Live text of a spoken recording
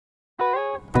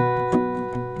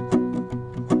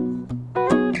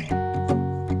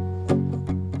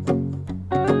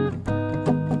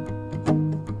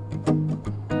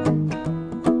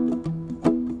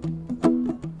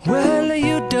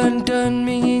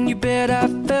you bet I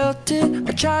felt it.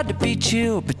 I tried to be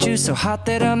chill, but you're so hot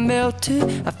that I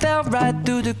melted. I fell right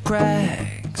through the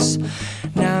cracks.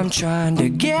 Now I'm trying to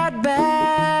get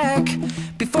back.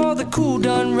 Before the cool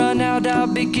done run out, I'll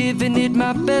be giving it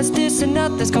my bestest, and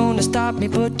nothing's gonna stop me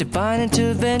but divine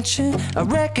intervention. I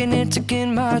reckon it's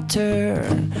again my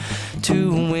turn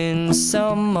to win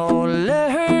some or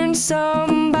learn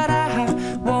some, but I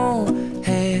won't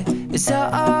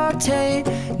hesitate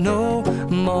no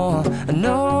more,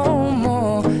 no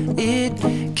more. It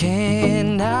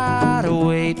cannot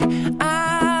wait.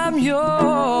 I'm yours.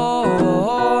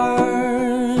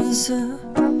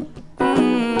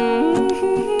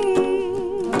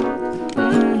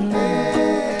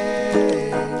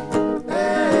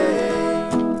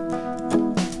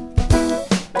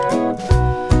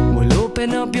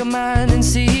 Open up your mind and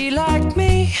see like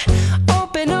me.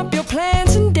 Open up your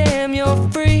plans and damn, you're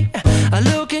free. I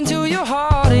look into your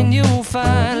heart and you'll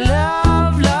find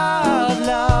love, love,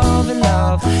 love, and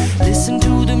love. Listen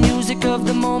to the music of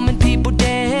the moment, people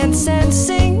dance and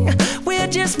sing. We're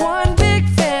just one big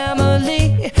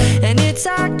family, and it's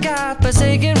our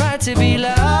God-forsaken right to be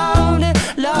loved.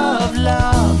 Love,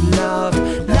 love, love,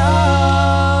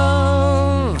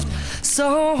 love.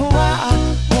 So I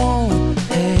won't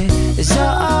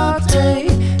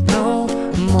hesitate no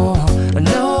more,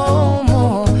 no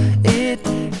more. It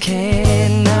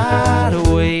cannot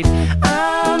wait.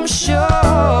 I'm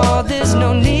sure there's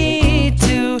no need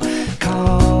to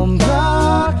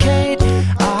complicate.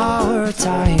 Our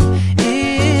time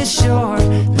is short.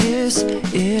 This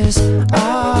is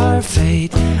our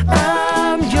fate.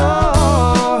 I'm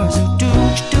yours. Do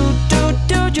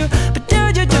you, but do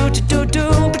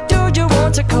you, but do you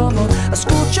want to come on? I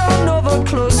scooch on over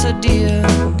closer, dear,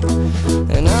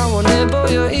 and I will nibble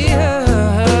your ear.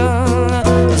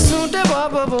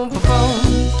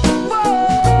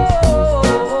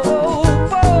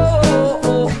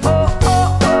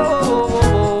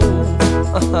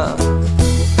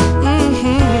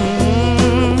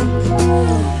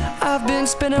 I've been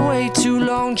spending way too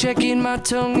long checking my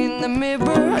tongue in the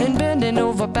mirror and bending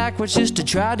over backwards just to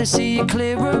try to see it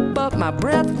clearer, but my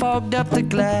breath fogged up the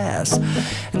glass,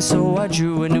 and so I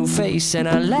drew a new face and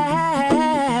I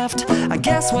laughed. I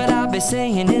guess what I'll be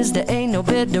saying is there ain't no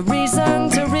better reason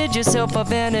to rid yourself of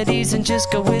vanities and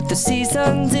just go with the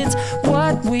seasons. It's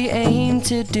what we aim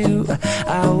to do.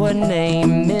 Our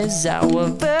name is our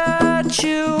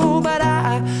virtue, but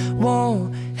I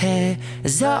won't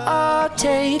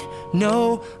hesitate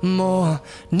no more,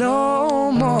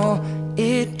 no more.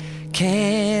 It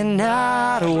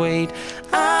cannot wait.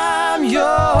 I'm yours.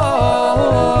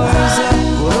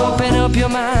 Well, open up your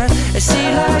mind and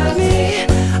see like me.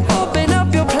 Open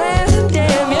up your plans and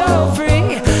damn, you're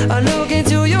free. I look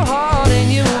into your heart and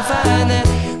you'll find that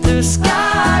the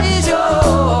sky is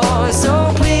yours.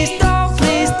 So please don't,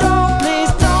 please don't, please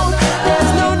don't.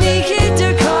 There's no need here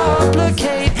to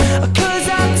complicate, 'cause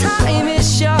our time is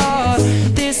short.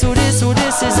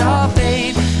 This is our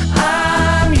fate.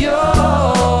 I'm yours.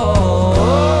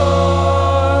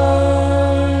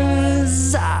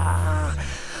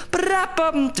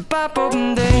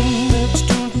 Ba-da-bum-da-ba-bum-ding.